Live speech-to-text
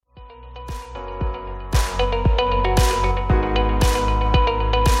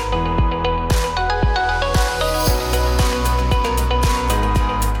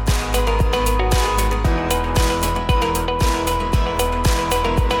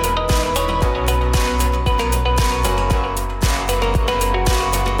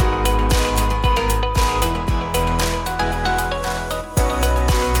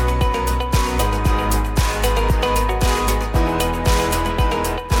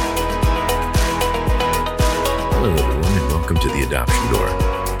welcome to The Adoption Door.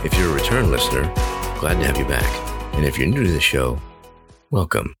 If you're a return listener, glad to have you back. And if you're new to the show,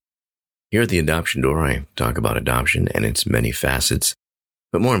 welcome. Here at The Adoption Door, I talk about adoption and its many facets.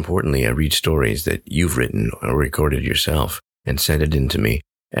 But more importantly, I read stories that you've written or recorded yourself and send it in to me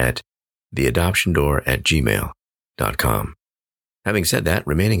at theadoptiondoor@gmail.com. Having said that,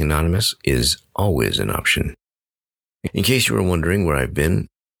 remaining anonymous is always an option. In case you were wondering where I've been,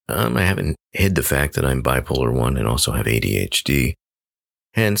 I haven't hid the fact that I'm bipolar 1 and also have ADHD.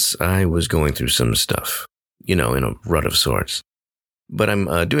 Hence, I was going through some stuff, in a rut of sorts. But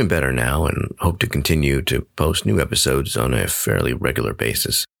I'm doing better now and hope to continue to post new episodes on a fairly regular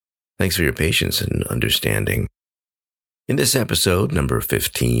basis. Thanks for your patience and understanding. In this episode, number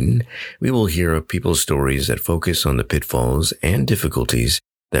 15, we will hear of people's stories that focus on the pitfalls and difficulties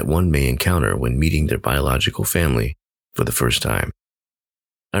that one may encounter when meeting their biological family for the first time.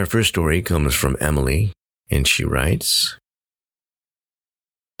 Our first story comes from Emily, and she writes,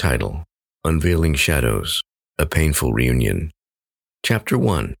 Title: Unveiling Shadows, A Painful Reunion. Chapter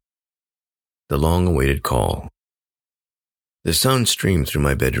 1. The Long-Awaited Call. The sun streamed through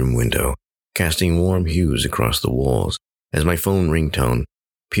my bedroom window, casting warm hues across the walls as my phone ringtone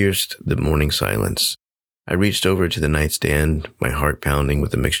pierced the morning silence. I reached over to the nightstand, my heart pounding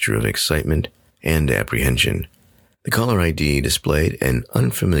with a mixture of excitement and apprehension. The caller ID displayed an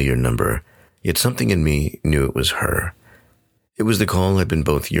unfamiliar number, yet something in me knew it was her. It was the call I'd been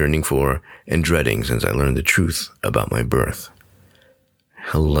both yearning for and dreading since I learned the truth about my birth.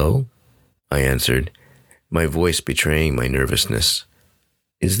 "Hello?" I answered, my voice betraying my nervousness.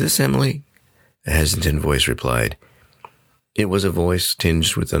 "Is this Emily?" A hesitant voice replied. It was a voice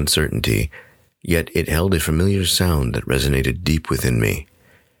tinged with uncertainty, yet it held a familiar sound that resonated deep within me.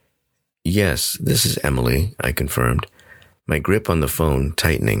 "Yes, this is Emily," I confirmed, my grip on the phone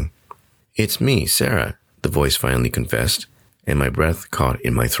tightening. "It's me, Sarah," the voice finally confessed, and my breath caught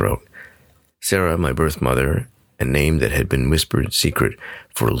in my throat. Sarah, my birth mother, a name that had been whispered secret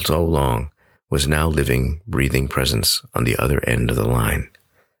for so long, was now living, breathing presence on the other end of the line.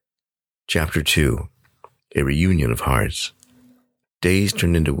 Chapter 2. A Reunion of Hearts. Days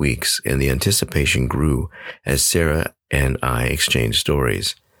turned into weeks, and the anticipation grew as Sarah and I exchanged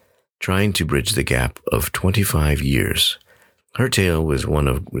stories, trying to bridge the gap of 25 years. Her tale was one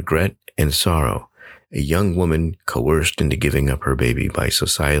of regret and sorrow, a young woman coerced into giving up her baby by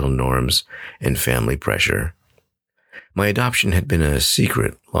societal norms and family pressure. My adoption had been a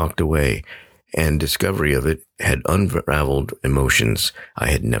secret locked away, and discovery of it had unraveled emotions I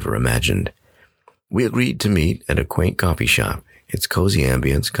had never imagined. We agreed to meet at a quaint coffee shop, its cozy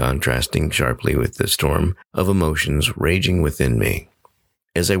ambience contrasting sharply with the storm of emotions raging within me.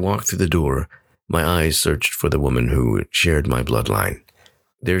 As I walked through the door, my eyes searched for the woman who shared my bloodline.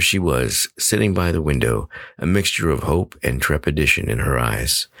 There she was, sitting by the window, a mixture of hope and trepidation in her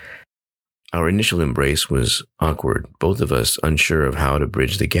eyes. Our initial embrace was awkward, both of us unsure of how to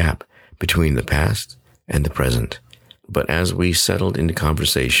bridge the gap between the past and the present. But as we settled into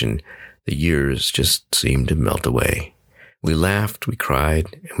conversation, the years just seemed to melt away. We laughed, we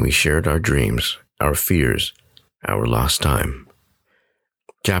cried, and we shared our dreams, our fears, our lost time.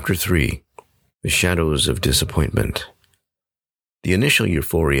 Chapter 3. The Shadows of Disappointment. The initial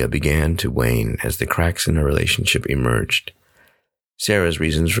euphoria began to wane as the cracks in our relationship emerged. Sarah's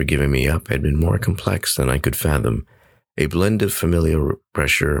reasons for giving me up had been more complex than I could fathom, a blend of familial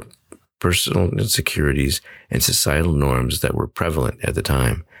pressure, personal insecurities, and societal norms that were prevalent at the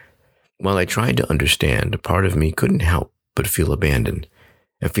time. While I tried to understand, a part of me couldn't help but feel abandoned,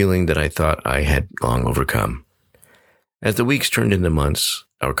 a feeling that I thought I had long overcome. As the weeks turned into months,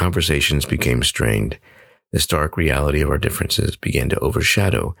 our conversations became strained. The stark reality of our differences began to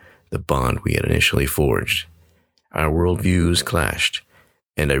overshadow the bond we had initially forged. Our worldviews clashed,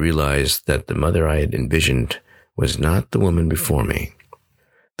 and I realized that the mother I had envisioned was not the woman before me.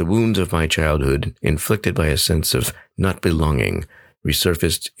 The wounds of my childhood, inflicted by a sense of not belonging,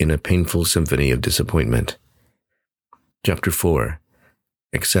 resurfaced in a painful symphony of disappointment. Chapter 4.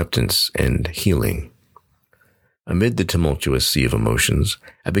 Acceptance and Healing. Amid the tumultuous sea of emotions,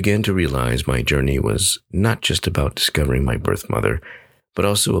 I began to realize my journey was not just about discovering my birth mother, but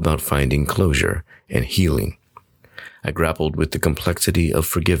also about finding closure and healing. I grappled with the complexity of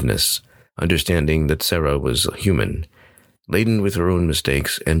forgiveness, understanding that Sarah was human, laden with her own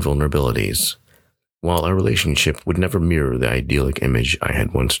mistakes and vulnerabilities. While our relationship would never mirror the idyllic image I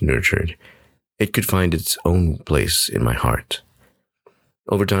had once nurtured, it could find its own place in my heart.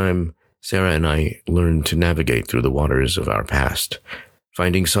 Over time, Sarah and I learned to navigate through the waters of our past,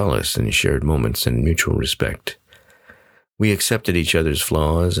 finding solace in shared moments and mutual respect. We accepted each other's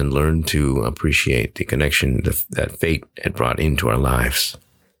flaws and learned to appreciate the connection that fate had brought into our lives.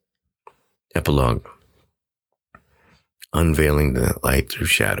 Epilogue. Unveiling the light through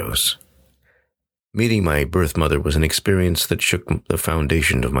shadows. Meeting my birth mother was an experience that shook the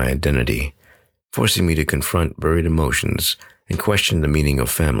foundation of my identity, forcing me to confront buried emotions and question the meaning of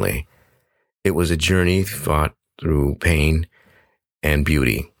family. It was a journey fought through pain and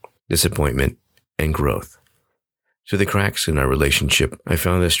beauty, disappointment and growth. Through the cracks in our relationship, I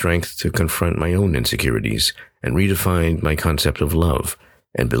found the strength to confront my own insecurities and redefine my concept of love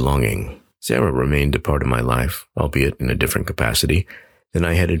and belonging. Sarah remained a part of my life, albeit in a different capacity than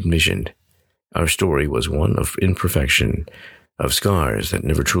I had envisioned. Our story was one of imperfection, of scars that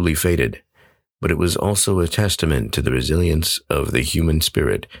never truly faded, but it was also a testament to the resilience of the human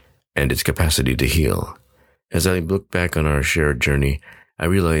spirit and its capacity to heal. As I look back on our shared journey, I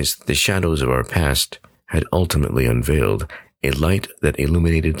realized the shadows of our past had ultimately unveiled a light that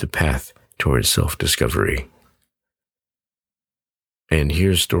illuminated the path towards self-discovery. And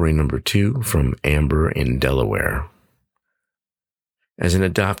here's story number 2 from Amber in Delaware. As an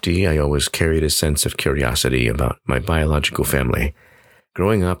adoptee, I always carried a sense of curiosity about my biological family.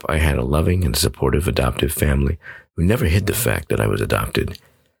 Growing up, I had a loving and supportive adoptive family who never hid the fact that I was adopted.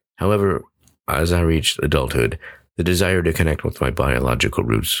 However, as I reached adulthood, the desire to connect with my biological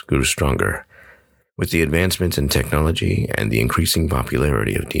roots grew stronger. With the advancements in technology and the increasing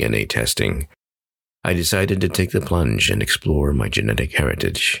popularity of DNA testing, I decided to take the plunge and explore my genetic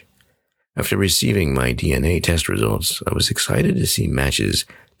heritage. After receiving my DNA test results, I was excited to see matches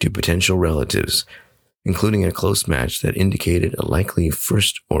to potential relatives, including a close match that indicated a likely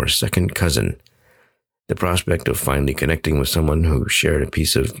first or second cousin. The prospect of finally connecting with someone who shared a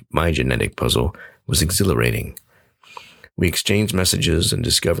piece of my genetic puzzle was exhilarating. We exchanged messages and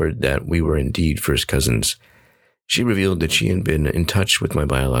discovered that we were indeed first cousins. She revealed that she had been in touch with my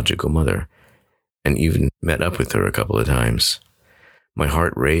biological mother, and even met up with her a couple of times. My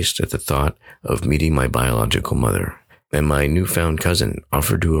heart raced at the thought of meeting my biological mother, and my newfound cousin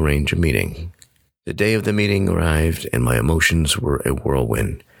offered to arrange a meeting. The day of the meeting arrived, and my emotions were a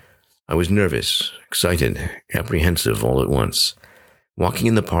whirlwind. I was nervous, excited, apprehensive all at once. Walking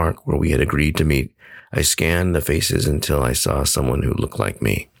in the park where we had agreed to meet, I scanned the faces until I saw someone who looked like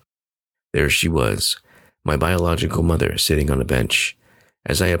me. There she was, my biological mother, sitting on a bench.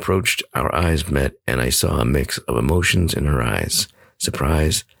 As I approached, our eyes met, and I saw a mix of emotions in her eyes: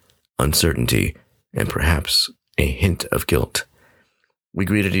 surprise, uncertainty, and perhaps a hint of guilt. We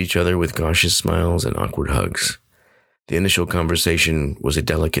greeted each other with cautious smiles and awkward hugs. The initial conversation was a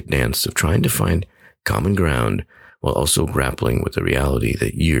delicate dance of trying to find common ground while also grappling with the reality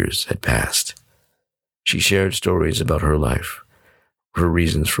that years had passed. She shared stories about her life, her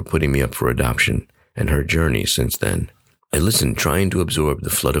reasons for putting me up for adoption, and her journey since then. I listened, trying to absorb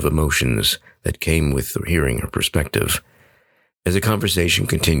the flood of emotions that came with hearing her perspective. As the conversation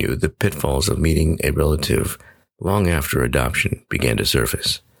continued, the pitfalls of meeting a relative long after adoption began to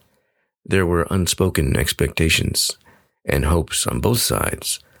surface. There were unspoken expectations and hopes on both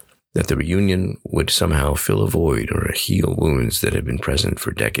sides that the reunion would somehow fill a void or heal wounds that had been present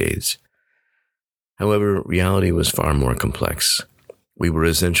for decades. However, reality was far more complex. We were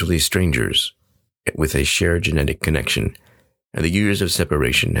essentially strangers with a shared genetic connection, and the years of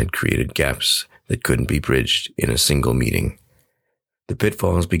separation had created gaps that couldn't be bridged in a single meeting. The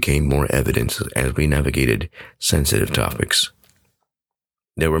pitfalls became more evident as we navigated sensitive topics.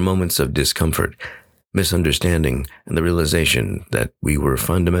 There were moments of discomfort, misunderstanding, and the realization that we were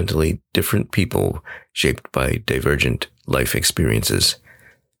fundamentally different people shaped by divergent life experiences.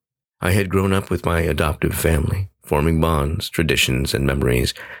 I had grown up with my adoptive family, forming bonds, traditions, and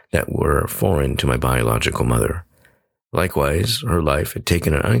memories that were foreign to my biological mother. Likewise, her life had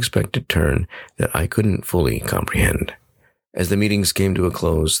taken an unexpected turn that I couldn't fully comprehend. As the meetings came to a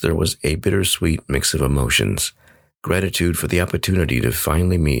close, there was a bittersweet mix of emotions: gratitude for the opportunity to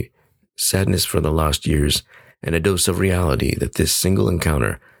finally meet, sadness for the lost years, and a dose of reality that this single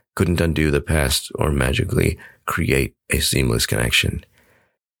encounter couldn't undo the past or magically create a seamless connection.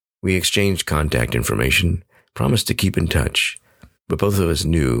 We exchanged contact information, promised to keep in touch, but both of us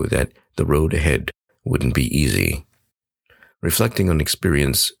knew that the road ahead wouldn't be easy. Reflecting on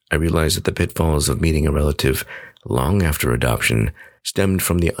experience, I realized that the pitfalls of meeting a relative long after adoption stemmed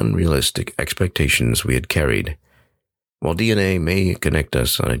from the unrealistic expectations we had carried. While DNA may connect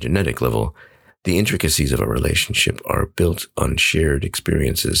us on a genetic level, the intricacies of a relationship are built on shared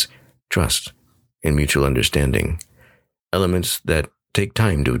experiences, trust, and mutual understanding, elements that take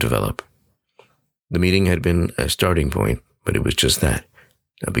time to develop. The meeting had been a starting point, but it was just that,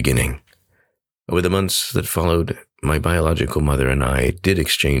 a beginning. Over the months that followed, my biological mother and I did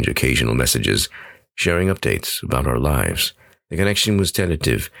exchange occasional messages, sharing updates about our lives. The connection was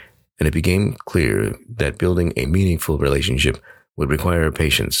tentative, and it became clear that building a meaningful relationship would require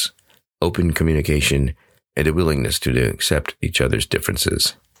patience, open communication, and a willingness to accept each other's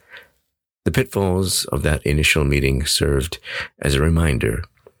differences. The pitfalls of that initial meeting served as a reminder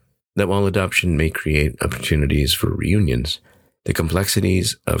that while adoption may create opportunities for reunions, the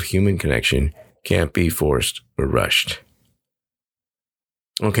complexities of human connection can't be forced or rushed.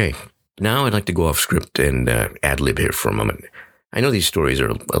 Okay, now I'd like to go off script and ad-lib here for a moment. I know these stories are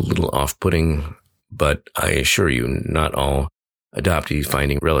a little off-putting, but I assure you not all adoptee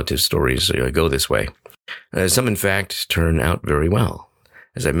finding relative stories go this way. Some, in fact, turn out very well.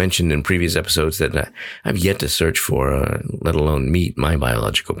 As I mentioned in previous episodes, that I've yet to search for, let alone meet my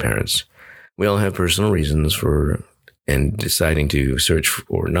biological parents. We all have personal reasons for and deciding to search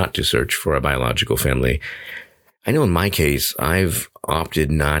or not to search for a biological family. I know in my case, I've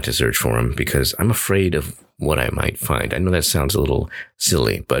opted not to search for them because I'm afraid of what I might find. I know that sounds a little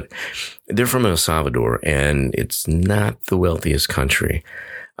silly, but they're from El Salvador, and it's not the wealthiest country.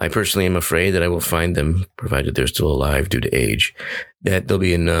 I personally am afraid that I will find them, provided they're still alive due to age, that they'll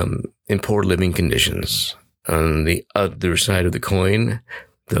be in poor living conditions. On the other side of the coin,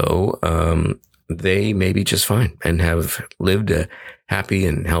 though, they may be just fine and have lived a happy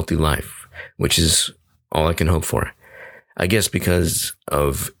and healthy life, which is all I can hope for. I guess because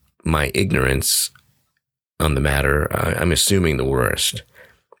of my ignorance on the matter, I'm assuming the worst.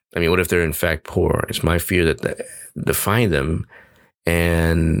 I mean, what if they're in fact poor? It's my fear that to find them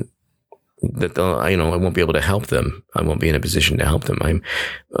and that I won't be able to help them. I won't be in a position to help them. I'm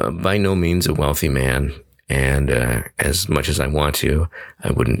by no means a wealthy man. And as much as I want to,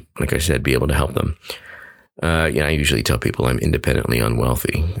 I wouldn't, like I said, be able to help them. I usually tell people I'm independently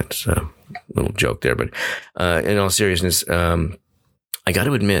unwealthy. That's a little joke there. But in all seriousness, I got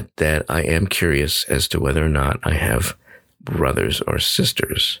to admit that I am curious as to whether or not I have brothers or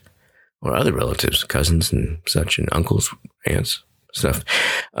sisters or other relatives, cousins and such, and uncles, aunts, stuff,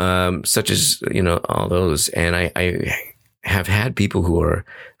 such as, all those. And I have had people who are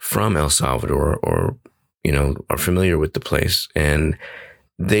from El Salvador or are familiar with the place. And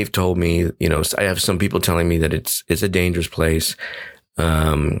they've told me, I have some people telling me that it's a dangerous place.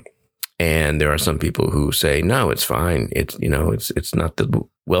 And there are some people who say, no, it's fine. It's not the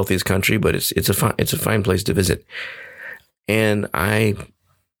wealthiest country, but it's a fine place to visit. And I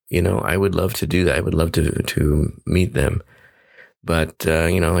would love to do that. I would love to meet them, but,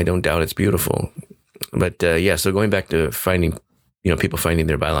 I don't doubt it's beautiful. But, so going back to finding, people finding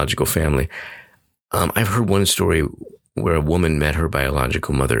their biological family, I've heard one story where a woman met her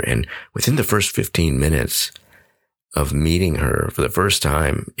biological mother, and within the first 15 minutes of meeting her for the first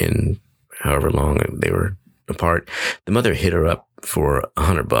time in however long they were apart, the mother hit her up for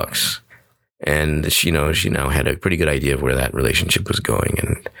 $100. And she now had a pretty good idea of where that relationship was going,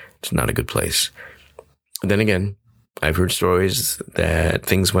 and it's not a good place. Then again, I've heard stories that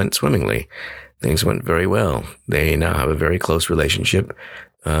things went swimmingly. Things went very well. They now have a very close relationship.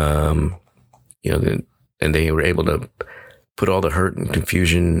 And they were able to put all the hurt and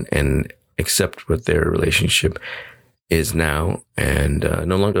confusion and accept what their relationship is now, and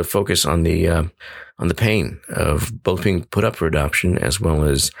no longer focus on the pain of both being put up for adoption as well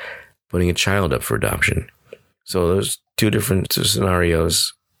as putting a child up for adoption. So those two different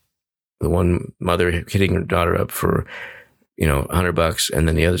scenarios, the one mother hitting her daughter up for, $100, and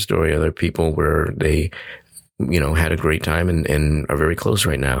then the other story, other people where they, had a great time and are very close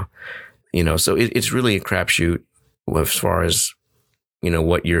right now. So it's really a crapshoot as far as,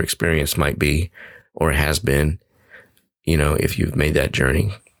 what your experience might be or has been, if you've made that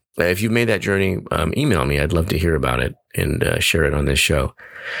journey. If you've made that journey, email me. I'd love to hear about it and share it on this show.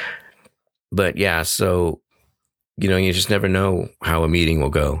 But yeah, so, you just never know how a meeting will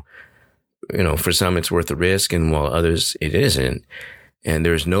go. For some, it's worth the risk, and while others, it isn't. And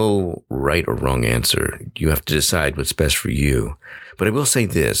there's no right or wrong answer. You have to decide what's best for you. But I will say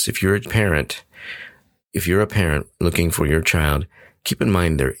this, if you're a parent looking for your child, keep in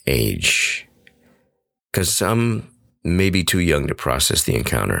mind their age. Because some may be too young to process the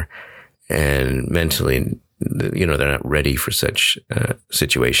encounter. And mentally, they're not ready for such a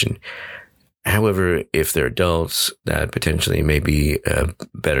situation. However, if they're adults, that potentially may be a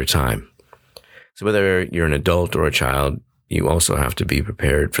better time. So whether you're an adult or a child, you also have to be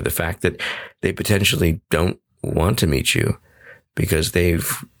prepared for the fact that they potentially don't want to meet you because they've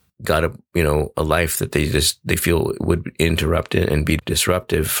got a life that they feel would interrupt it and be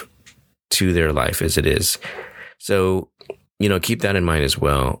disruptive to their life as it is. So, keep that in mind as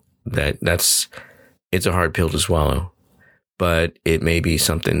well. it's a hard pill to swallow, but it may be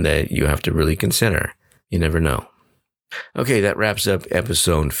something that you have to really consider. You never know. Okay, that wraps up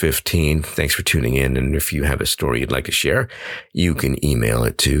episode 15. Thanks for tuning in. And if you have a story you'd like to share, you can email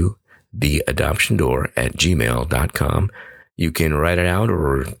it to theadoptiondoor@gmail.com. You can write it out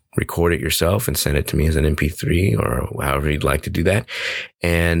or record it yourself and send it to me as an MP3 or however you'd like to do that.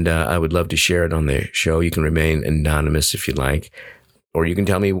 And I would love to share it on the show. You can remain anonymous if you'd like, or you can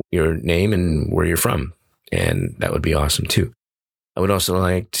tell me your name and where you're from. And that would be awesome too. I would also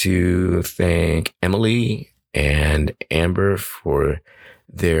like to thank Emily and Amber for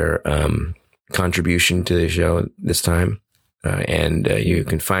their contribution to the show this time. And you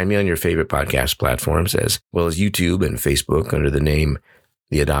can find me on your favorite podcast platforms as well as YouTube and Facebook under the name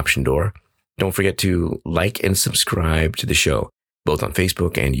The Adoption Door. Don't forget to like and subscribe to the show, both on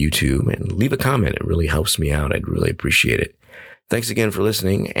Facebook and YouTube, and leave a comment. It really helps me out. I'd really appreciate it. Thanks again for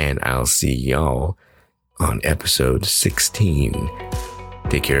listening, and I'll see y'all on episode 16.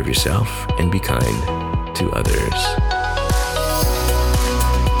 Take care of yourself and be kind to others.